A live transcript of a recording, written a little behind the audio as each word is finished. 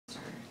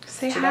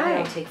Say Too hi. bad I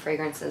don't take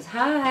fragrances.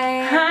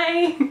 Hi.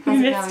 Hi. How's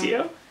it Missed going?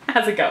 you.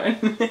 How's it going?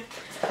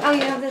 Oh,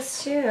 you have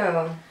this too.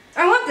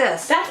 I want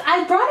this.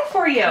 I brought it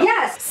for you.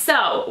 Yes.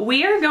 So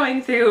we are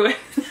going through,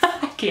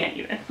 I can't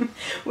even.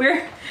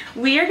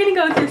 We are gonna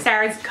go through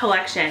Sarah's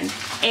collection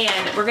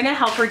and we're gonna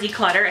help her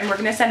declutter, and we're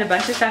gonna send a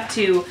bunch of stuff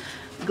to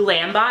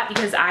Glambot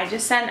because I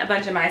just sent a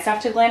bunch of my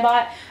stuff to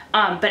Glambot.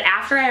 But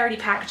after I already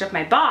packaged up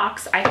my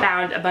box, I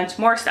found a bunch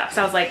more stuff.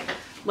 So I was like,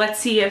 let's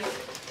see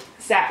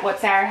what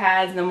Sarah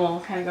has, and then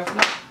we'll kind of go from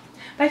there.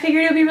 But I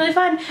figured it would be really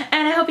fun,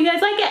 and I hope you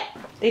guys like it.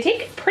 They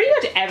take pretty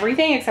much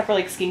everything except for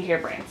like skincare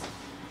brands.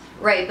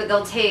 Right, but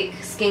they'll take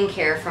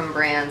skincare from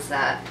brands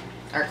that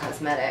are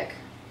cosmetic.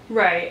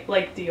 Right,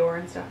 like Dior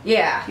and stuff.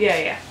 Yeah.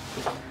 Yeah.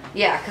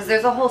 Yeah, because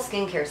there's a whole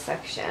skincare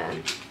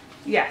section.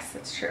 Yes,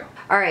 that's true.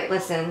 All right,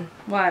 listen.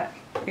 What?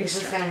 This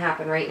is going to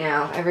happen right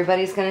now.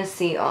 Everybody's going to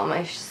see all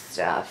my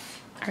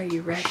stuff. Are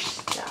you ready?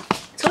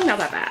 Stuff. It's really not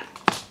that bad.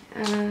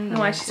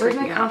 Why she's Where's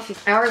my freaking out? coffee?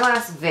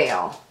 Hourglass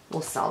Veil.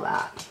 We'll sell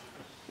that.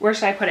 Where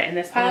should I put it? In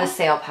this pile? In the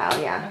sale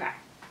pile, yeah. Okay.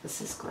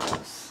 This is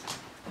gross.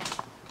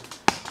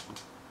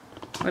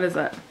 What is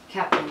it?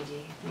 Cat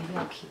Bundy. Maybe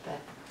I'll keep it.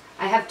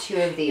 I have 2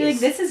 of these. You're like,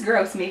 this is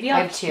gross. Maybe I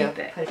I'll have 2. keep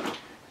it.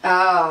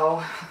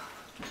 Oh.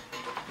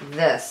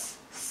 This.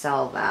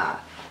 Sell that.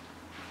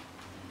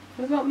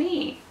 What about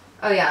me?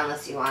 Oh yeah,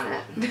 unless you want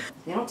it.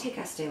 They don't take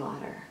Estee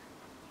Lauder.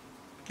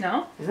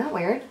 No? Isn't that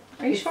weird?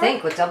 Are you You'd sure?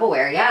 think with double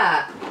wear,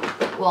 yeah.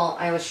 Well,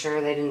 I was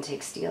sure they didn't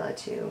take Stila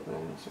too, but I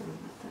was wrong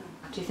about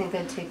that. Do you think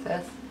they'd take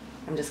this?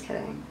 I'm just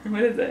kidding.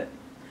 What is it?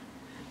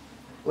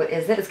 What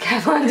is it? It's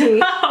Kat Von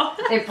D. Oh.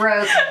 It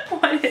broke.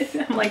 What is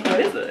it? I'm like, what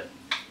is it?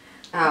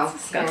 Oh,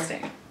 It's disgusting.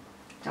 here.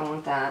 Don't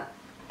want that.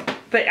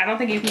 But I don't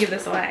think you can give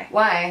this away.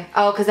 Why?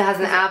 Oh, because it has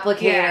an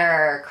applicator.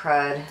 Yeah.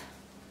 Crud.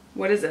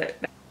 What is it?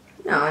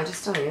 No, I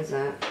just don't use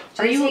it.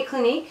 Are you take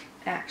Clinique?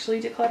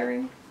 actually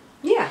decluttering?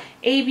 Yeah.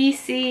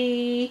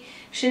 ABC,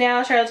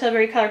 Chanel, Charlotte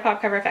Tilbury,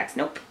 ColourPop, Cover FX.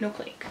 Nope, no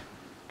Clinique.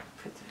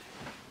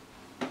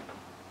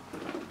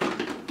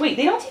 Wait,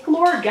 they don't take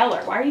Laura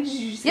Geller. Why did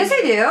you just... Yes,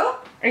 I do.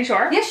 Are you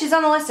sure? Yeah, she's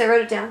on the list. I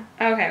wrote it down.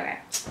 Okay.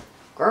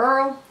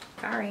 Girl.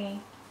 Sorry.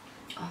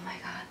 Oh my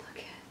god, look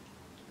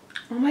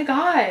at. Oh my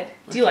god.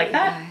 Do you like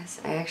that? Guys.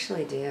 I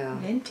actually do.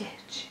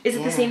 Vintage. Is it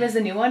Yeah. the same as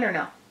the new one or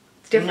no?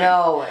 It's different.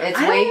 No, it's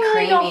I way don't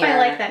really creamier. know if I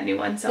like that new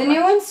one so The much.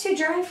 new one's too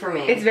dry for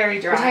me. It's very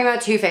dry. We're talking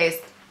about Too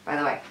Faced, by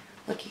the way.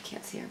 Look, you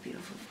can't see our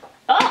beautiful.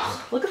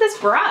 Ugh, look at this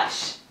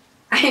brush.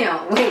 I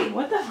know. Wait.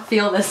 What the?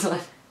 Feel this one.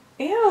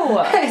 Ew.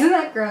 Isn't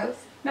that gross?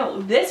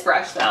 No, this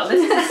brush though.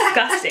 This is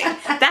disgusting.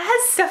 That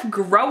has stuff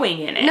growing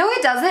in it. No,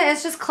 it doesn't.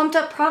 It's just clumped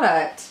up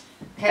product.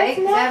 Okay? That's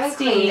I haven't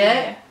nasty. cleaned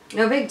it.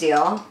 No big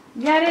deal.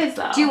 Yeah, it is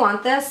though. Do you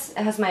want this? It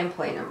has my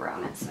employee number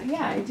on it. So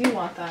Yeah, I do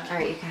want that.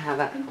 Alright, you can have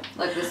it.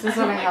 Look, this is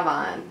what I have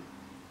on.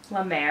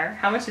 La Mer.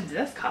 How much did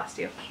this cost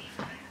you?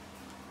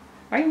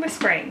 Why are you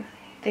whispering?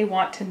 They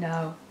want to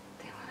know.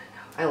 They want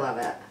to know. I love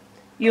it.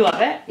 You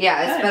love it?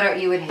 Yeah, it's Good. better.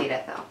 You would hate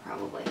it though,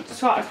 probably. It's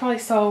probably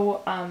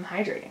so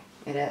hydrating.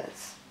 It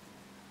is.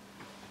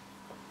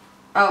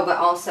 Oh, but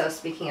also,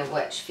 speaking of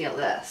which, feel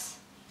this.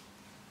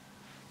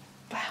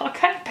 What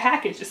kind of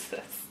package is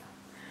this?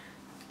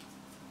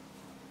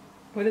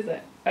 What is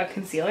it? A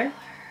concealer?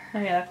 Oh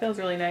yeah, that feels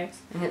really nice.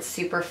 And it's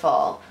super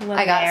full. La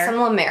I got Mer. some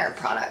La Mer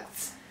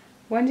products.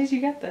 When did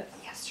you get this?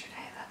 Yesterday.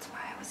 That's why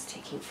I was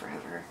taking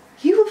forever.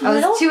 You I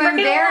little was too frickin'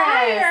 embarrassed.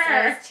 I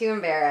liar. was too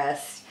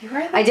embarrassed. You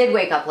were I did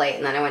wake up late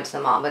and then I went to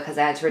the mall because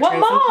I had to What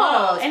return some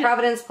mall? clothes. And-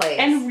 Providence Place.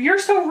 And you're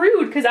so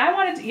rude because I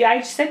wanted to,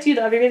 I said to you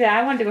the other day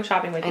I wanted to go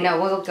shopping with I you.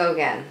 know, we'll go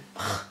again.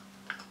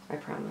 I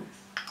promise.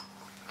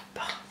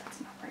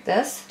 That's not right.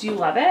 This? Do you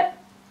love it?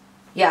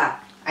 Yeah,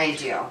 I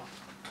do.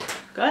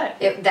 Good.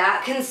 If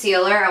that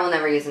concealer, I will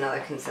never use another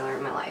concealer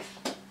in my life.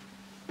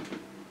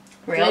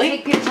 Really? Did I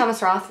take Peter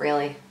Thomas Roth?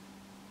 Really?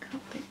 I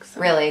don't think so.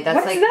 Really? That's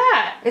What's like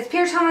that? It's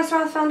Peter Thomas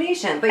Roth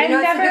foundation, but you I've know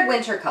it's a never- good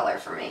winter color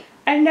for me.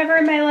 I've never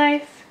in my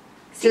life.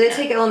 Do they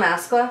seen take Il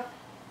Masqua?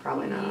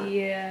 Probably that. not.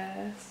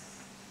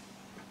 Yes.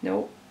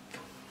 Nope.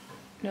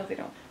 No, they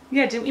don't.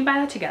 Yeah, didn't we buy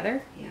that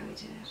together? Yeah, we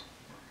did.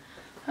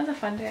 That was a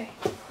fun day.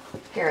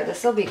 Here,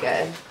 this will be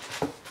good.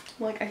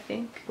 Like, I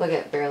think. Look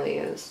at barely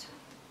used.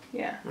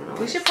 Yeah. Oh,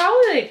 We should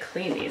probably like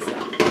clean these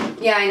though.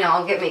 Yeah, I know.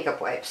 I'll get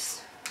makeup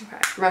wipes. Okay.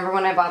 Remember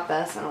when I bought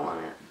this? I don't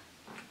want it.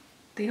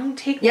 They don't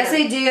take. Yes, more-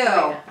 they do.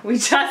 Oh,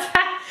 yeah.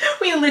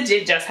 We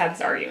legit just had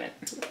this argument.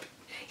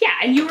 Yeah,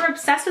 and you were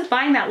obsessed with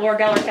buying that Laura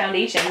Geller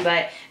foundation,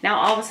 but now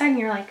all of a sudden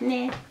you're like,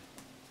 nah. I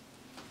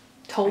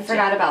Told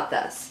forgot you. about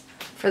this.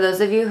 For those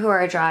of you who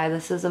are dry,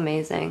 this is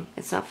amazing.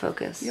 It's not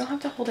focused. You don't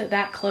have to hold it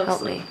that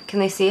closely. Help me. Can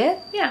they see it?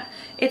 Yeah,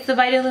 it's the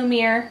Vita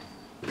Lumiere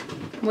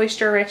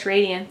Moisture Rich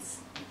Radiance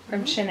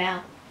from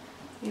Chanel.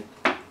 Yep.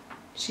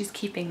 She's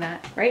keeping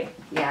that, right?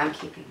 Yeah, I'm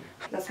keeping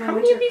it. That's my How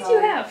many of winter these do you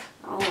color. have?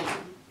 All of them.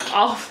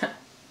 All of them.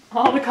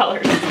 All the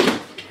colors.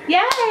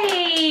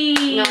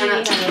 Yay! No, I'm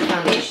not done with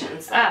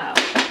foundations. Oh.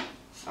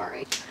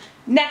 Sorry.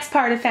 Next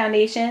part of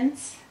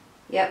foundations.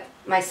 Yep,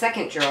 my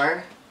second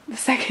drawer. The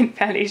second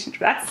foundation.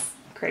 That's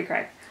cray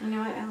cray. You know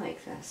what? I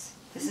like this.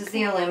 This is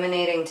the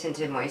Illuminating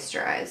Tinted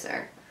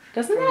Moisturizer.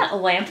 Doesn't that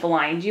lamp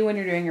blind you when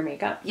you're doing your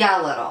makeup?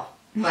 Yeah, a little,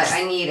 but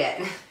I need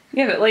it.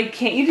 Yeah, but like,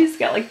 can't you just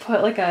get like,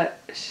 put like a,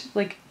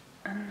 like,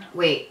 I don't know.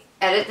 Wait,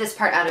 edit this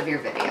part out of your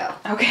video.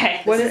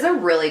 Okay. This is a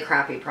really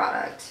crappy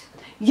product.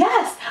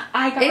 Yes,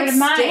 I got rid of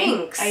mine. It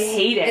stinks. I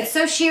hate it. It's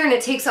so sheer and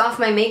it takes off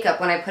my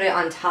makeup when I put it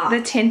on top.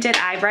 The tinted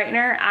eye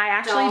brightener, I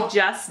actually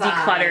just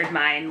decluttered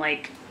mine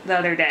like the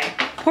other day.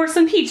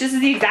 Porcelain peach, this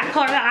is the exact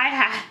color that I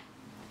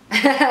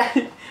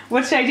had.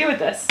 What should I do with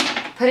this?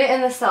 Put it in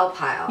the sell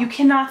pile. You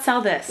cannot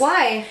sell this.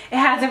 Why? It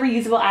has a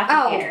reusable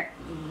applicator.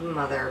 Oh,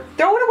 mother.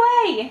 Throw it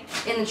away.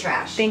 In the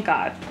trash. Thank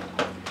God.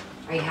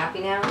 Are you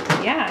happy now?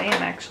 Yeah, I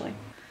am actually.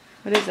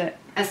 What is it?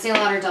 Estee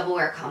Lauder Double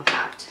Wear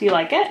Compact. Do you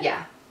like it?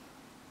 Yeah.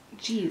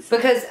 Jeez.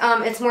 Because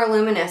it's more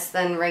luminous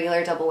than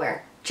regular Double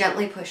Wear.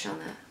 Gently push on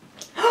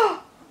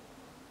that.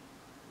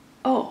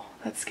 Oh,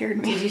 that scared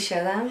me. Did you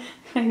show them?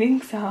 I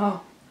think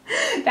so.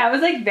 That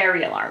was like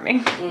very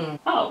alarming.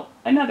 Oh,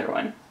 another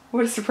one.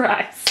 What a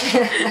surprise.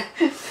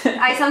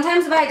 I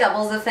sometimes buy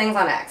doubles of things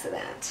on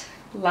accident.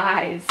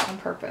 Lies on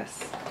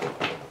purpose.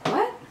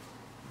 What?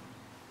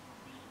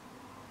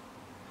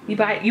 You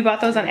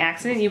bought those on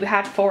accident? You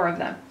had 4 of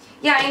them.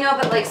 Yeah, I know,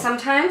 but like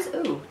sometimes,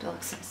 ooh,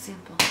 deluxe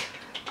sample.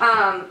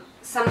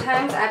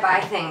 Sometimes I buy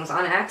things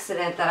on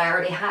accident that I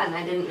already had and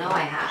I didn't know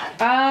I had.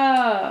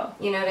 Oh.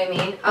 You know what I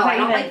mean? Oh, I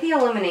don't like the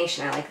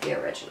illumination. I like the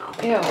original.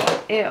 Ew,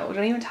 ew.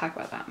 Don't even talk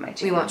about that on my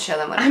channel. We won't show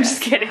them what I'm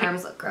just kidding.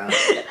 Arms look gross.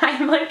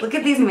 I'm like, look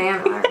at these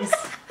man arms.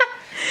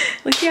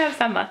 Look, you have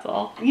some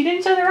muscle. You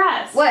didn't show the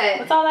rest. What?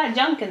 What's all that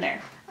junk in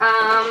there?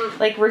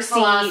 Like receipts.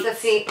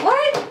 Philosophy.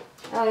 What?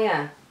 Oh,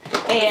 yeah.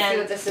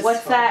 And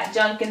what's that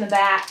junk in the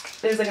back?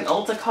 There's like an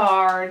Ulta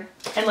card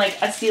and like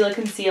a Stila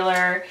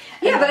concealer.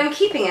 Yeah, but I'm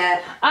keeping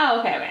it. Oh,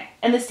 okay, okay.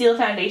 And the Stila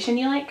foundation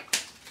you like?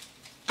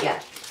 Yeah.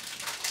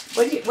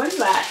 What is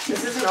that?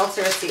 This is an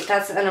Ulta receipt.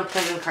 That's an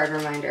appointment card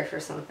reminder for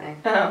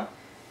something. Oh.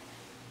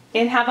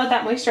 And how about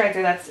that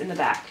moisturizer that's in the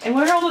back? And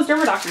what are all those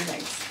Derma Doctor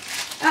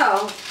things?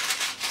 Oh.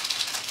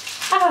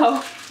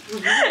 Oh.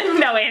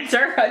 No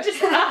answer. Just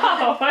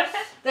oh.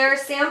 There are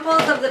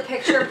samples of the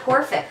Picture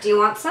Perfect. Do you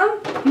want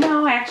some?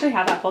 No, I actually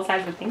have that full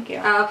size, but thank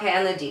you. Oh, okay,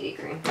 and the DD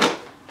cream.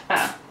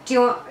 Oh. Do you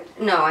want...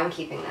 No, I'm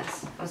keeping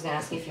this. I was going to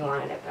ask you if you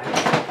wanted it, but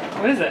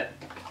what is it?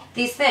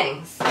 These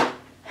things.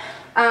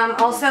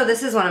 Also,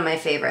 this is one of my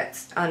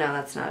favorites. Oh, no,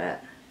 that's not it.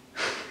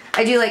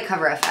 I do like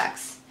Cover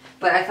FX,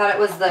 but I thought it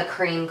was the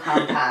cream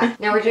compact.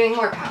 Now we're doing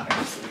more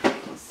powders and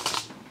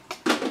things.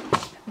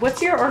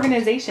 What's your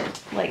organization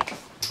like?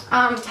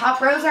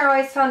 Top rows are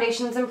always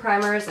foundations and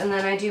primers, and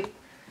then I do...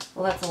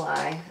 Well, that's a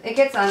lie. It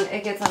gets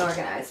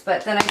unorganized,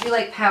 but then I do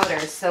like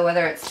powders. So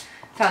whether it's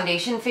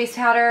foundation, face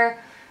powder,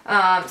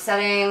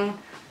 setting,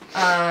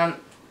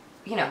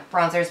 you know,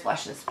 bronzers,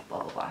 blushes,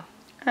 blah blah blah.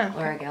 Oh, okay.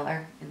 Laura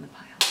Geller in the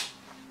pile.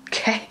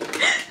 Okay.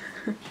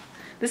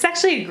 This is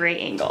actually a great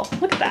angle.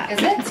 Look at that. Is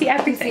it? You can see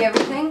everything. See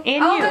everything?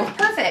 And oh, you. That's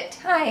perfect.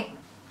 Hi.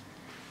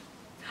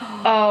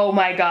 Oh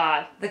my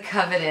God. The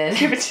coveted.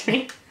 Give it to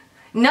me.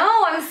 No,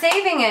 I'm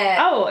saving it.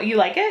 Oh, you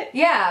like it?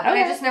 Yeah, but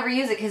okay. I just never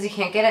use it because you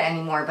can't get it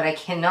anymore, but I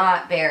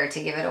cannot bear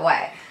to give it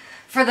away.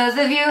 For those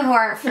of you who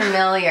aren't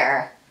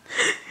familiar,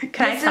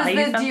 Can I tell you something?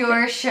 This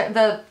is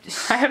the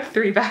Dior I have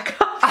 3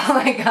 backups.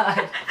 Oh my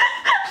God.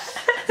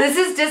 This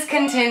is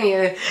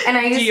discontinued, and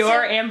I used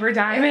Dior Amber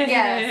Diamond.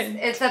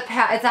 Yes, it's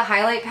a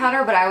highlight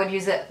powder, but I would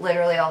use it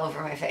literally all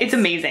over my face. It's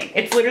amazing.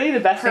 It's literally the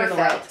best thing in the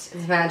world.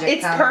 It's magic.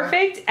 It's powder.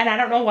 perfect, and I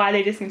don't know why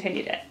they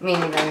discontinued it. Me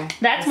neither.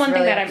 That's one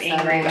thing that I'm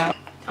angry about.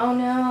 Oh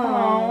no.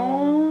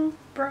 Oh,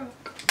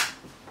 broke.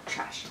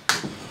 Trash.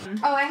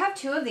 Oh, I have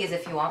 2 of these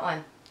if you want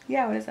one.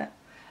 Yeah, what is that?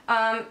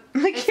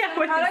 It's yeah, a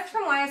product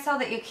from YSL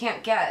that you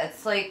can't get.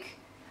 It's like,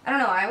 I don't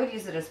know, I would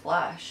use it as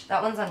blush.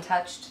 That one's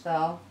untouched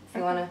though. If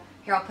you want to,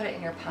 here, I'll put it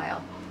in your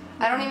pile.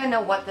 I don't even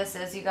know what this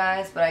is, you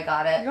guys, but I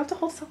got it. You have to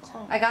hold so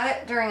close. I got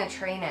it during a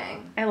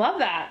training. I love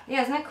that.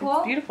 Yeah, isn't it cool?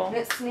 It's beautiful. And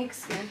it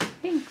sneaks in.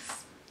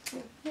 Thanks.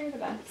 You're the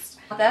best.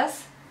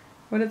 This?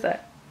 What is it?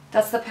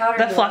 That's the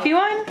powder. The fluffy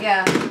one?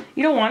 Yeah.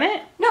 You don't want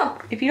it? No.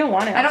 If you don't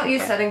want it, I don't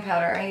use setting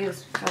powder. I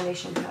use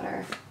foundation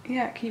powder.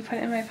 Yeah, can you put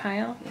it in my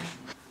pile? Yeah.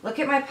 Look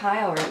at my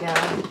pile right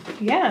now.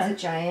 Yeah. Is it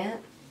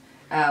giant?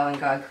 Oh, and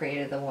God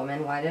created the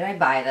woman. Why did I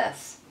buy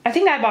this? I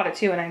think I bought it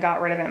too and I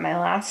got rid of it in my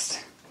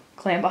last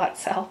Glambot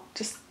sell.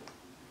 Just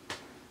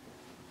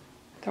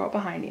throw it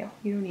behind you.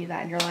 You don't need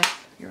that in your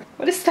life.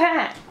 What is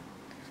that?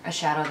 A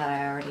shadow that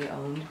I already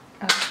owned.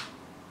 Oh.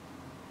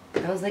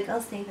 I was like,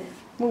 I'll save it.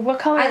 Well, what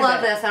color is it? I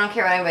love this. I don't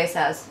care what anybody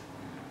says.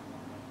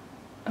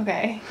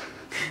 Okay.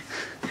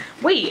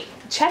 Wait,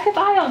 check if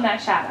I own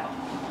that shadow.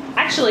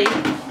 Actually,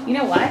 you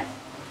know what?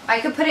 I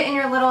could put it in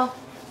your little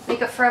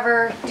Makeup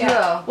Forever duo.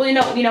 Yeah. Well, you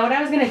know what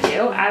I was gonna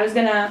do? I was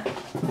gonna,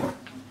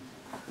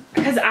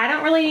 because I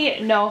don't really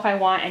know if I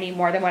want any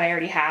more than what I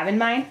already have in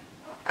mine.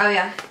 Oh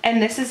yeah.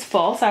 And this is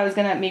full, so I was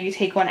gonna maybe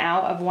take one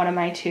out of one of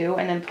my 2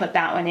 and then put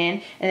that one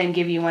in and then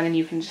give you one and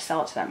you can just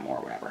sell it to them or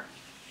whatever.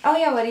 Oh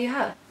yeah, what do you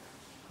have?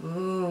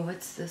 Ooh,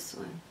 what's this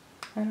one?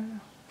 I don't know.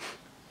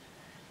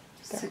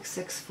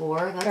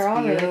 664. That's They're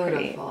all beautiful. really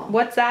pretty.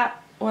 What's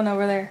that one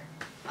over there?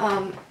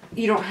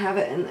 You don't have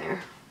it in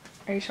there.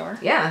 Are you sure?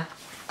 Yeah.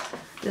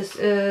 This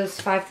is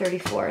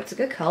 $5.34. It's a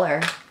good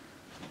color.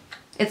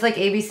 It's like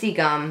ABC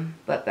gum,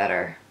 but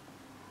better.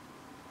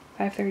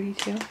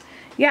 $5.32.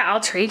 Yeah, I'll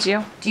trade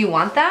you. Do you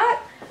want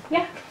that?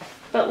 Yeah.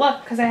 But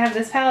look, because I have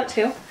this palette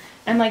too.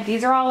 And like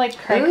these are all like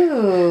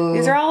Ooh.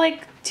 these are all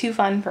like too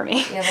fun for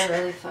me. Yeah, they're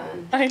really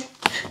fun. Fine.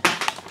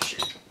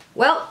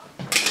 Well,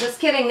 just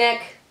kidding,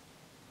 Nick.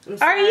 I'm Are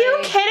sorry. you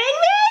kidding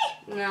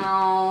me?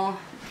 No.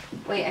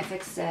 Wait, I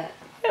fixed it.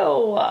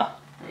 Ew. I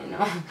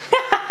know.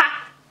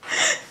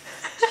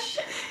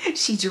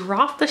 She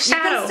dropped the You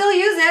shadow. can still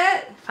use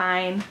it.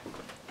 Fine.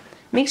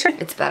 Make sure.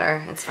 It's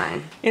better. It's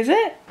fine. Is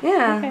it?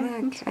 Yeah.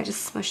 Okay. Look, I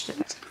just smushed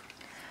it.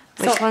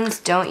 Which ones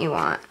don't you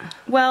want?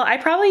 Well, I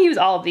probably use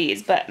all of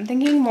these, but I'm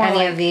thinking more Any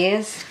like of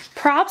these?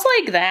 props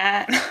like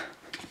that.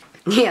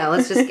 Yeah,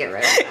 let's just get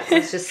rid of that.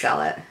 Let's just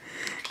sell it.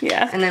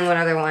 Yeah. And then what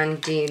other one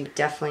do you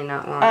definitely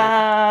not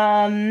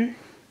want?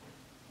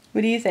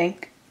 What do you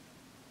think?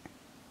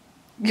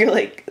 You're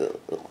like, ugh.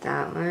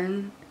 That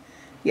one.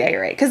 Yeah,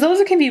 you're right. Because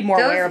those can be more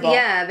Those, wearable.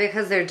 yeah,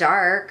 because they're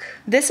dark.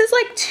 This is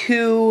like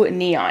too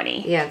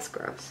neon-y. Yeah, it's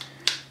gross.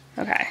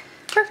 Okay.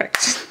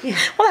 Perfect. Yeah.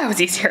 Well, that was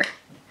easier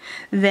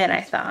than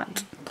I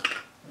thought.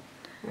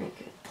 Very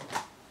good.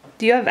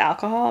 Do you have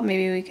alcohol?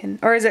 Maybe we can,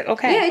 or is it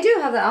okay? Yeah, I do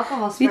have the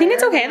alcohol Do you think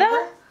it's sprayer, okay though?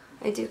 remember?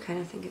 I do kind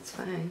of think it's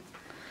fine.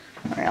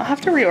 All right, I'll have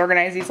to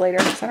reorganize these later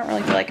because I don't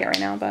really feel like it right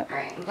now, but. All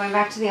right, I'm going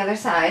back to the other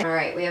side. All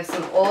right, we have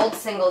some old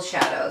single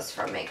shadows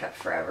from Makeup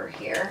Forever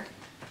here.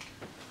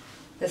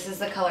 This is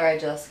the color I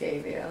just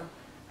gave you.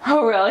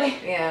 Oh, really?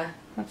 Yeah.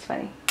 That's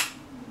funny.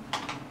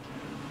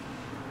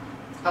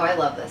 Oh, I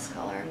love this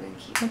color. I'm going to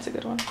keep it. That's a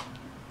good one.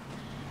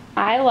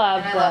 I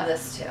love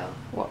this too.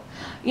 Well,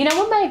 you know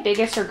what my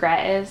biggest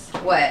regret is?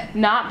 What?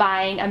 Not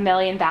buying a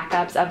million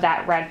backups of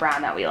that red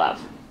brown that we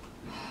love.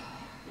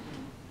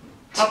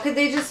 How could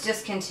they just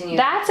discontinue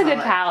That's a that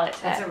good palette.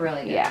 That's a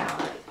really good Yeah.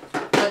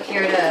 palette. Look,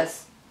 here it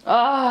is.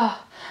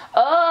 Oh,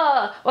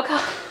 what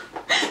color?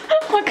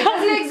 What It color?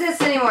 doesn't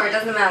exist anymore. It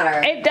doesn't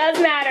matter. It does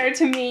matter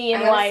to me in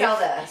I'm gonna life. sell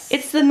this.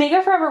 It's the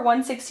Makeup Forever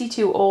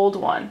 162 old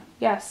one.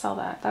 Yes, sell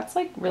that. That's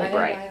like really I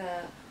bright. didn't buy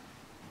that.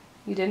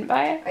 You didn't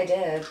buy it? I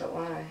did, but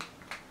why?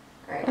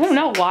 All right, I don't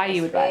know why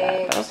you would buy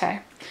that, but okay.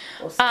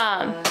 We'll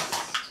sell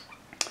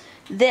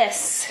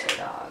This the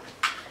dog.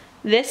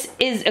 This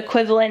is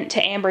equivalent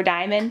to Amber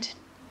Diamond,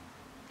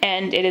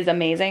 and it is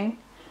amazing.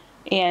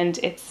 And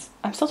it's,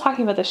 I'm still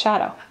talking about the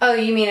shadow. Oh,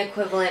 you mean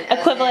equivalent?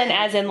 Equivalent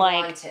as in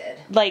like, wanted.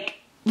 like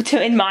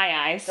to in my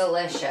eyes,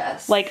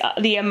 Delicious. like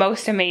the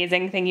most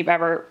amazing thing you've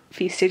ever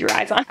feasted your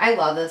eyes on. I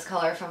love this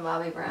color from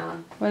Bobbi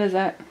Brown. What is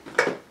that?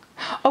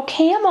 Oh,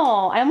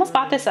 camel. I almost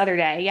bought this the other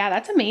day. Yeah,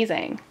 that's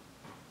amazing.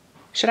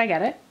 Should I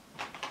get it?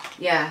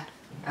 Yeah.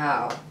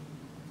 Oh.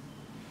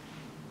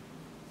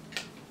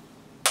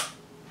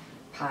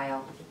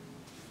 Pile.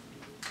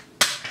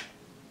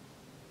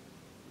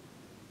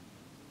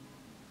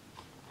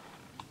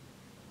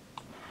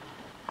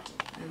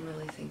 I'm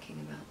really thinking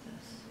about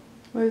this.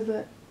 What is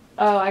it?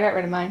 Oh, I got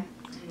rid of mine.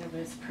 I know, but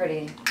it's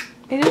pretty.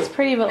 It is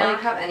pretty, but I don't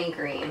like, have any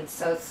green,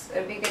 so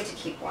it'd be good to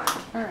keep one.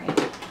 all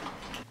right.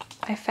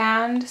 I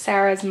found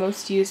Sarah's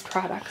most used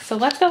product. So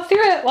let's go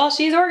through it while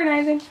she's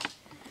organizing.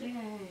 Yay.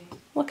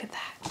 Look at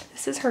that.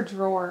 This is her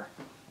drawer.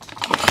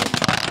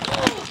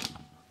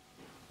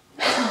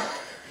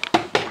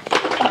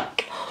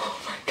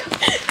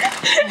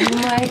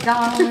 Oh my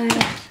god.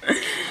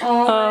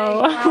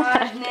 Oh my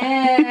god,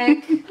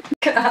 Nick.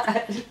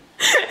 God. Is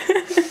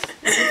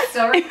it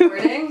still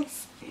recording?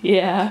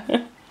 Yeah.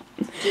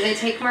 Do they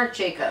take Marc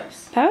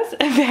Jacobs? That was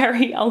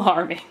very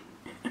alarming.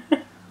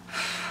 I'm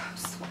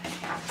sweating.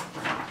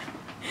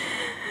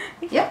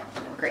 Yep,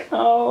 great.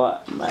 Oh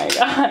my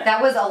god.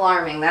 That was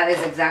alarming. That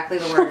is exactly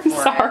the word for it.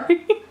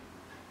 Sorry.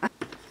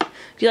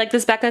 Do you like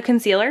this Becca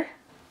concealer?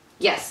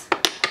 Yes.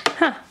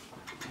 Huh.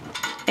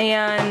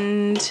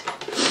 And,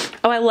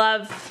 oh, I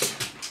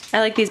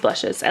like these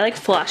blushes. I like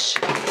Flush.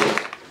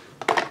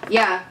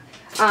 Yeah.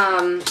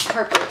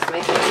 Harper's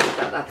my favorite,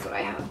 so that's what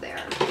I have there.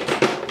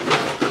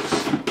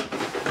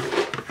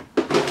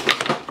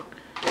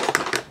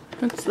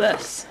 What's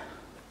this?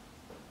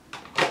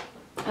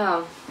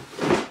 Oh.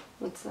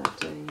 What's that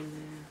doing in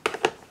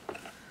there?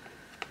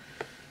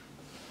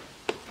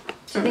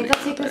 Do you think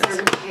I'll take this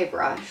Urban Decay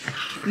brush?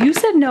 You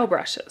said no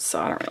brushes, so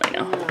I don't really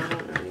know. No, I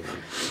don't know either.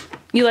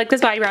 You like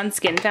this Bobbi Brown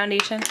Skin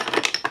Foundation?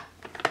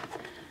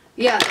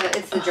 Yeah,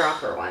 it's the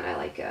dropper one. I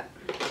like it.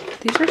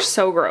 These are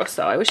so gross,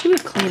 though. I wish you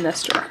would clean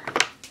this drawer.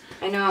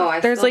 I know. I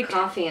There's spilled like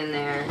coffee in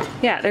there.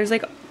 Yeah, there's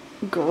like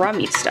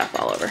grummy stuff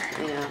all over.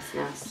 I know, it's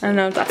nasty. I don't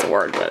know if that's a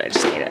word, but I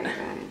just hate it.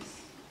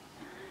 Guys.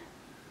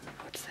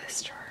 What's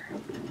this drawer?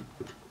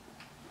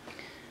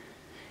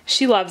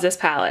 She loves this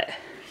palette.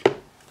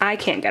 I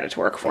can't get it to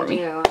work for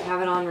me. I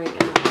have it on right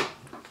now.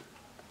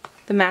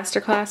 The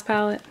Masterclass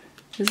palette.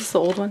 Is this the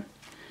old one?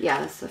 Yeah,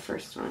 that's the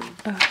first one.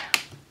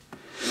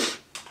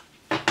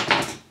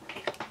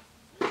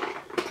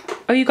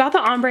 Oh, you got the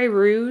Ombre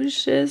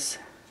Rouges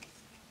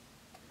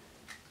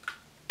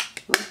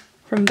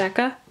from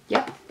Becca?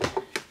 Yep.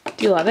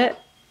 Do you love it?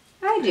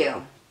 I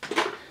do.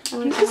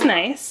 This is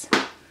nice.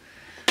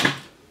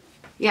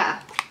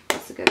 Yeah,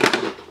 that's a good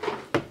one.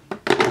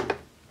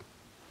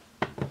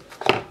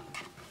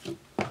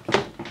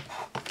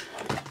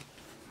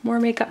 More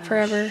makeup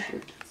forever.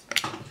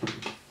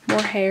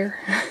 More hair.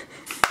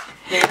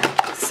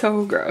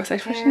 So gross. I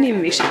shouldn't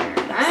even be sharing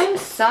this. I'm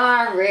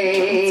sorry.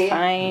 It's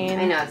fine.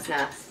 I know it's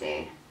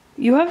nasty.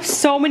 You have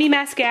so many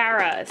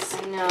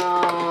mascaras. I know.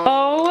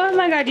 Oh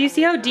my god, do you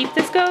see how deep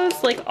this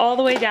goes? Like all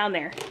the way down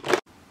there.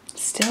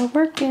 Still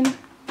working.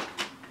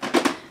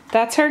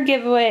 That's her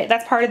giveaway.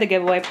 That's part of the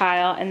giveaway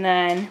pile. And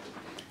then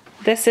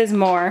this is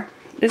more.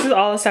 This is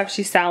all the stuff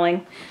she's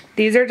selling.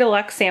 These are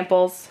deluxe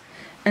samples.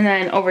 And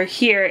then over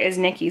here is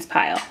Nikki's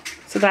pile.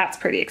 So that's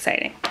pretty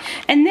exciting.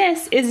 And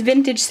this is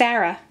vintage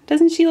Sarah.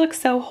 Doesn't she look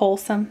so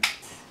wholesome?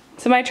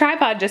 So my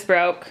tripod just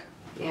broke.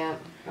 Yeah.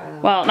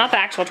 Well, not the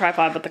actual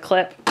tripod, but the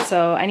clip.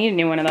 So I need a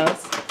new one of those.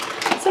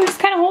 So I'm just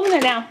kind of holding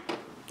it now.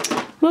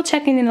 We'll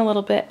check in a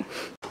little bit.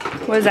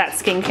 What is that,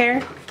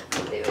 skincare?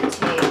 They would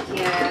take,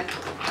 yeah.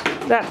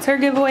 That's her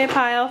giveaway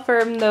pile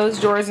from those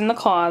drawers in the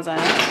closet.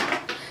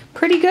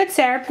 Pretty good,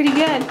 Sarah, pretty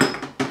good.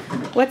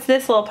 What's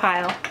this little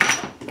pile?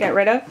 Get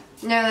rid of?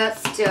 No,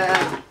 that's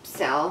to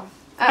sell.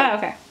 Oh,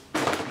 okay.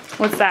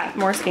 What's that,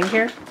 more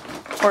skincare?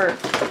 Or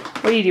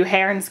what do you do,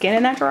 hair and skin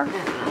in that drawer?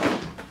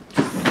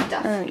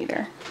 Stuff. I don't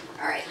either.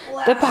 Alright,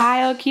 The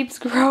pile keeps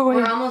growing.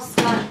 We're almost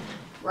done.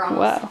 We're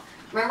almost. Whoa.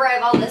 Remember, I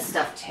have all this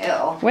stuff too.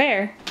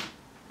 Where?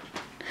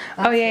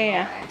 That's oh,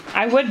 yeah.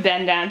 I would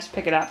bend down to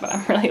pick it up, but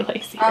I'm really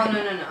lazy. Oh,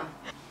 no.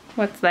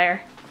 What's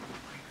there?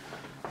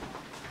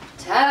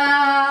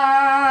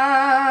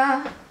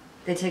 Ta-da!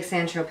 They take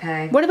San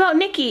Tropez. What about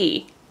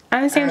Nikki?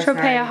 I'm a San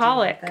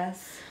Tropez-aholic.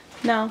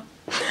 No.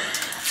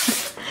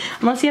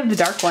 Unless you have the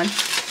dark one.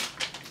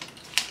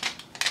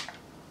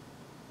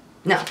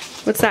 No.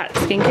 What's that?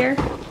 Skincare?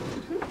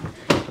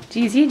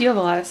 Geez, you do have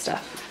a lot of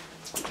stuff.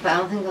 But I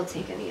don't think they'll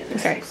take any of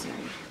this. Okay.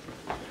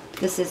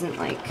 This isn't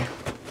like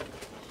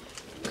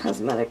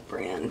cosmetic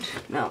brand.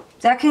 No.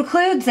 That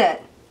concludes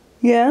it.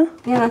 Yeah?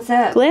 Yeah, that's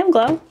it. Glam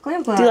Glow.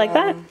 Glam Glow. Do you like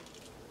that?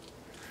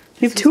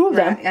 You have two of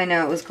them. I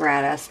know, it was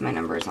gratis. My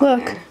number's on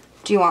Look. there.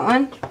 Do you want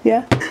one?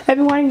 Yeah. I've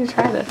been wanting to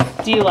try this.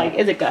 Do you like,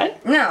 is it good?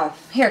 No.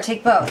 Here,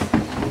 take both.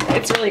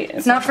 It's really,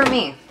 It's not for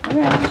me.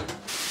 Okay.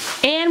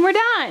 And we're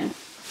done.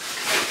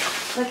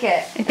 Look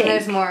it. And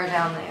there's more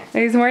down there.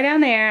 There's more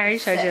down there. I already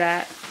showed you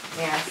that.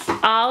 Yes.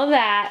 All of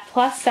that,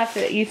 plus stuff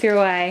that you threw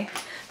away,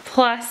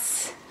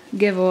 plus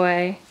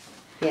giveaway,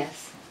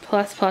 Yes.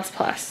 plus. What's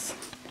this?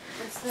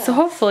 So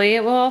hopefully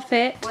it will all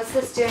fit. What's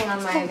this doing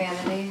on my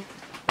vanity?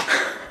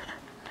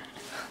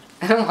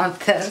 I don't want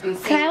this.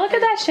 Can I look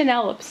at that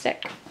Chanel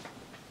lipstick?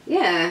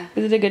 Yeah.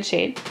 Is it a good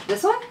shade?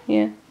 This one?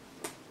 Yeah.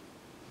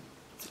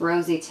 It's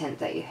rosy tint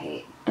that you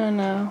hate. Oh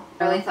no.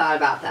 I really thought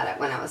about that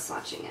when I was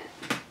swatching it.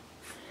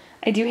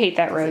 I do hate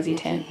that rosy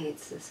Nikki tint.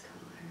 hates this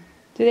color.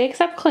 Do they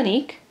accept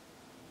Clinique?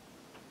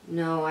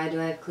 No, why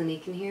do I have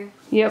Clinique in here?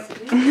 Yep.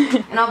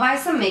 And I'll buy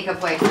some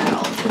makeup wipes that I'll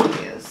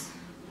also use.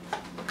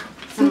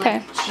 Some Okay.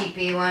 like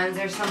cheapy ones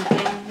or something.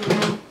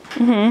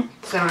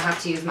 So I don't have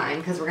to use mine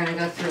because we're going to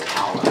go through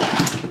all of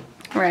that.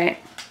 Right.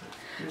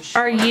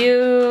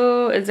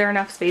 Is there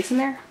enough space in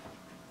there?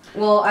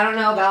 Well, I don't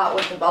know about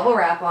with the bubble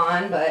wrap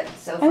on, but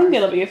so far. I think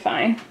it'll be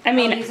fine. I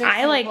mean, these are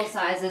I like... sample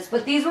sizes,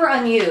 but these were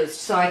unused,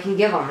 so I can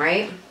give them,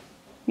 right?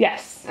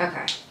 Yes.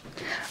 Okay.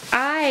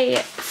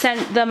 I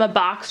sent them a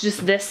box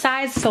just this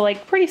size, so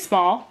like pretty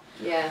small.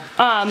 Yeah.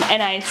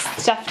 And I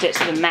stuffed it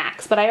to the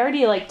max, but I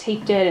already like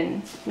taped it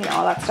and you know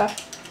all that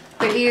stuff.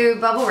 But you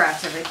bubble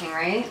wrapped everything,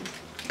 right?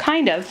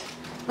 Kind of.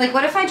 Like,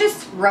 what if I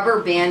just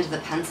rubber band the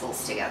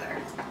pencils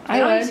together? They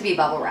don't need to be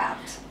bubble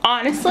wrapped.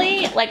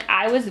 Honestly, like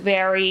I was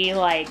very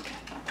like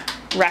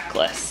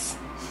reckless.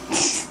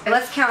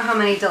 Let's count how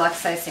many deluxe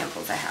size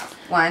samples I have.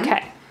 1,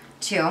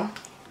 2,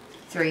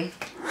 3,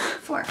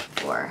 4.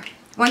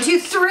 1, 2,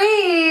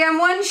 3. I'm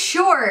one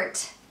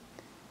short.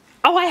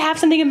 Oh, I have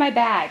something in my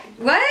bag.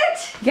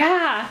 What?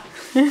 Yeah.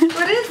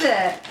 What is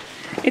it?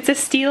 It's a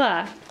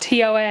Stila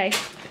TOA.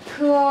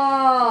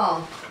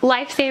 Cool.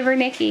 Lifesaver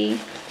Nikki.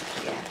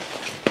 Yeah.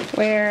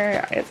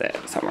 Where is it?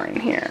 Somewhere in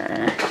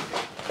here.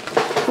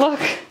 Look.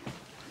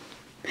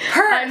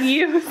 Hers.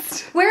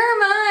 Unused. Where are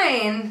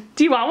mine?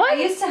 Do you want one?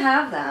 I used to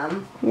have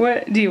them.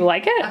 What? Do you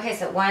like it? Okay,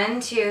 so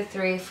 1, 2,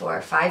 3,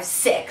 4, 5,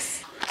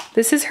 6.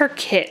 This is her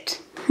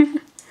kit.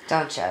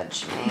 Don't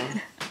judge me.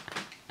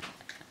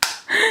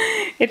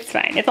 It's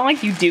fine. It's not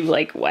like you do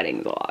like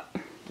weddings a lot.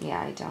 Yeah,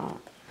 I don't.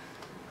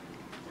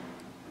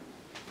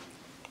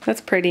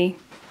 That's pretty.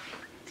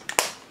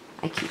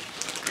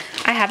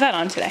 I have that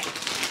on today.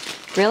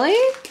 Really?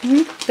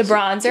 The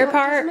bronzer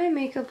part. Does my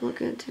makeup look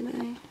good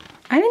today?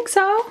 I think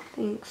so.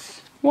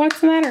 Thanks. What's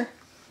the matter?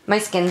 My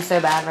skin's so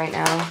bad right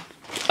now.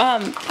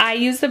 I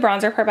use the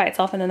bronzer part by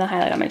itself and then the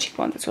highlight on my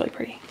cheekbones. It's really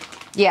pretty.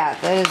 Yeah,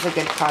 that is a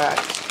good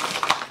product.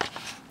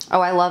 Oh,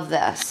 I love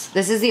this.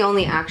 This is the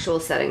only actual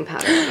setting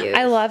powder I use.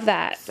 I love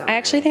that. So I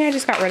actually think I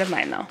just got rid of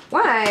mine though. I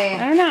Why?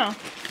 don't know.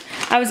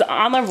 I was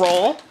on a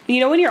roll. You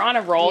know when you're on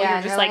a roll, Yeah,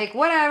 you're just like,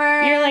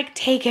 whatever. you're like,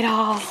 take it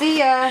all. See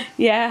ya.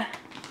 Yeah.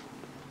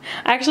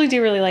 I actually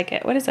do really like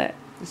it. What is it?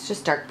 It's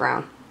just dark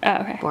brown. Oh,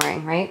 okay.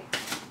 Boring, right?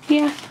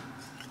 Yeah.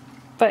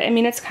 But, I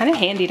mean, it's kind of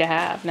handy to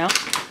have, no?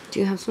 Do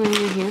you have something in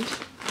your hand?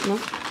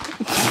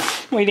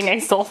 No? Waiting, I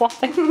stole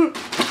something.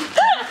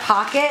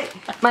 Pocket?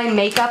 My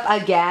makeup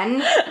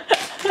again?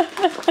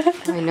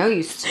 I know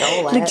you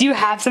stole it. Like, do you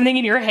have something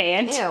in your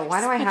hand? Ew,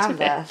 why do I have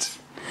this?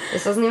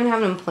 This doesn't even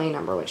have an employee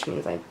number, which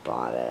means I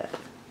bought it.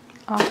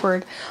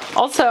 Awkward.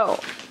 Also,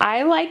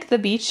 I like the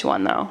beach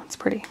one, though. It's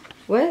pretty.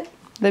 What?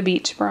 The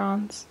beach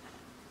bronze.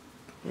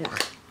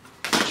 Ugh.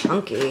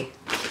 Chunky.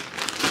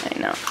 I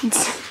know.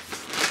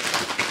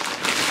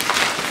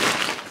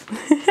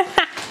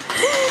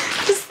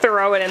 Just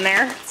throw it in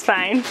there. It's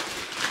fine.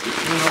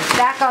 It's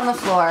back on the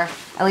floor.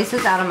 At least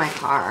it's out of my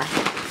car.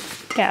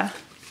 Yeah.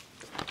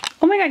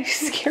 Oh my god, you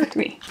scared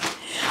me.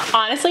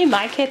 Honestly,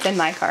 my kit's in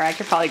my car. I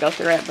could probably go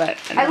through it, but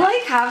I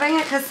like having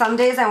it because some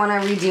days I want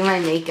to redo my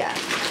makeup.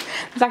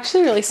 it's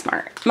actually really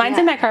smart. Mine's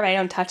in my car, but I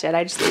don't touch it.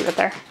 I just leave it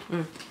there.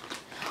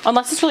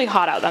 Unless it's really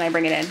hot out, then I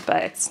bring it in,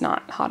 but it's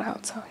not hot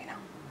out, so you know.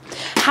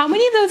 How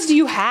many of those do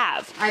you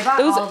have? I bought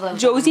those all of them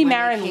Josie when they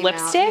Marin came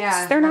lipsticks? out.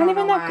 Yeah, They're I not don't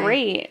even know that why.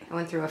 great. I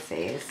went through a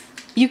phase.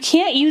 You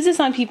can't use this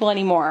on people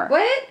anymore.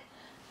 What?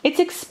 It's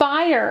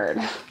expired.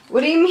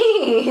 What do you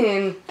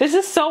mean? This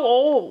is so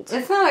old.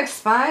 It's not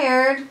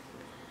expired.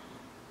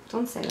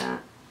 Don't say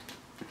that.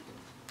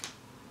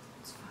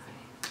 It's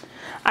fine.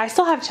 I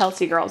still have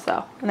Chelsea Girls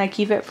though, and I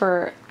keep it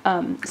for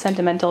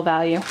sentimental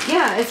value.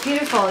 Yeah, it's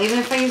beautiful. Even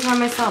if I use one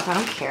myself, I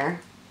don't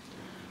care.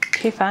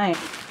 Okay, fine.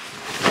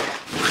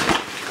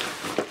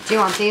 Do you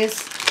want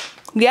these?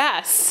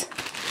 Yes.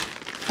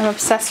 I'm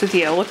obsessed with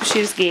you. Look what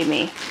she just gave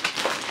me.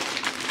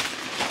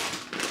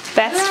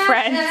 Best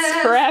friends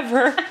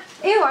forever.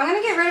 Ew, I'm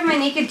gonna get rid of my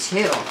Naked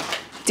 2.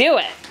 Do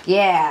it.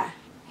 Yeah.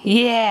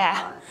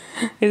 Yeah.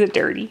 Is it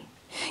dirty?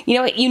 You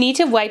know what? You need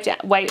to wipe.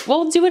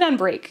 We'll do it on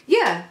break.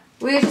 Yeah,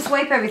 we just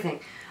wipe everything.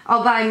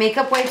 I'll buy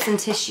makeup wipes and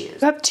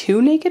tissues. You have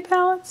 2 Naked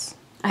palettes?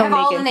 I have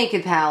all the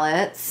Naked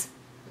palettes.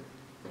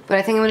 But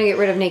I think I'm gonna get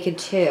rid of Naked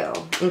 2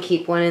 and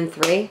keep 1 and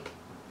 3.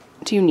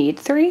 Do you need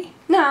 3?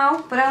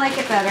 No, but I like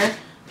it better.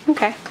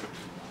 Okay.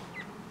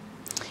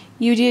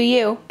 You do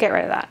you. Get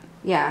rid of that.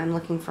 Yeah, I'm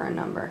looking for a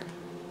number.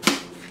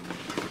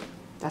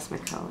 That's my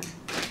color.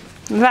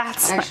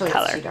 That's Actually, my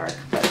color. it's too dark,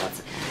 but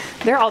that's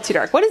They're all too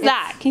dark. What is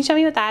that? Can you show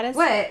me what that is?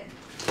 What?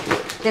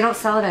 They don't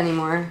sell it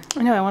anymore.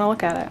 I know, I want to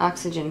look at it.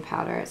 Oxygen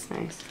powder, it's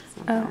nice. It's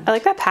not Oh, bad. I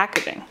like that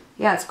packaging.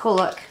 Yeah, it's cool.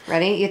 Look,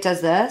 ready? It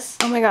does this.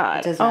 Oh my god.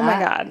 It does Oh my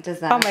that. god. It does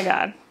that. Oh my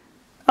god.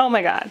 Oh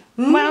my god.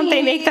 Why don't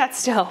they make that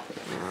still?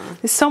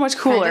 It's so much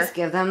Can I cooler. just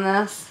give them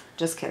this?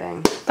 Just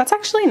kidding. That's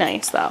actually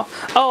nice though.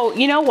 Oh,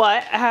 you know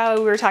what? How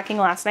we were talking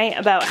last night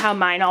about how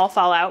mine all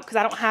fall out because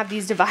I don't have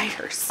these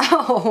dividers.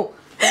 Oh,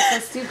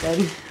 that's so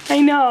stupid.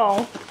 I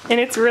know. And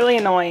it's really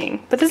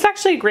annoying. But this is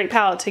actually a great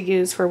palette to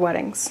use for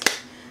weddings.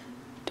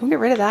 Don't get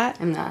rid of that.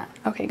 I'm not.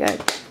 Okay, good.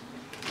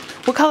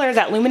 What color is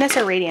that? Luminous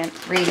or Radiant?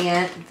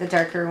 Radiant, the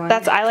darker one.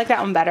 I like that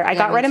one better. I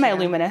got me rid of my too.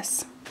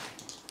 Luminous.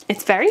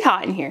 It's very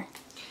hot in here.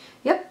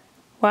 Yep.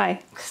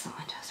 Why? Because the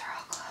windows are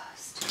all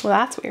closed. Well,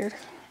 that's weird.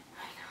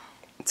 I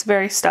know. It's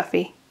very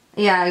stuffy.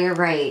 Yeah, you're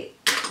right.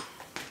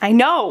 I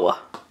know.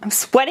 I'm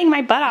sweating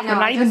my butt off. No, I'm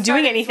not I even just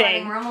doing started anything.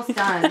 sweating. We're almost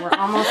done. We're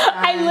almost done.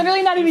 I'm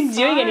literally not even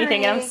doing sorry.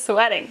 anything and I'm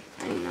sweating.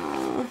 I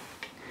know.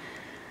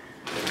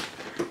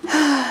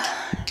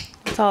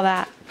 What's all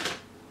that?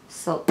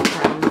 Silk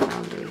Crown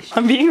Foundation.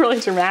 I'm being really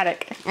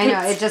dramatic. I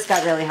know, it just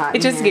got really hot.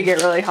 It just could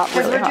get really hot.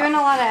 Because Really we're doing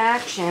hot. a lot of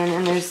action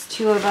and there's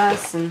 2 of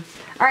us. And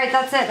all right,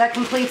 that's it. That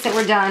completes it.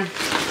 We're done.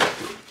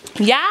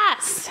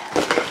 Yes.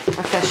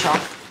 Official.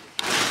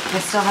 I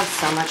still have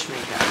so much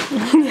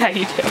makeup. Yeah,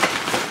 you do.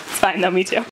 It's fine though. Me too.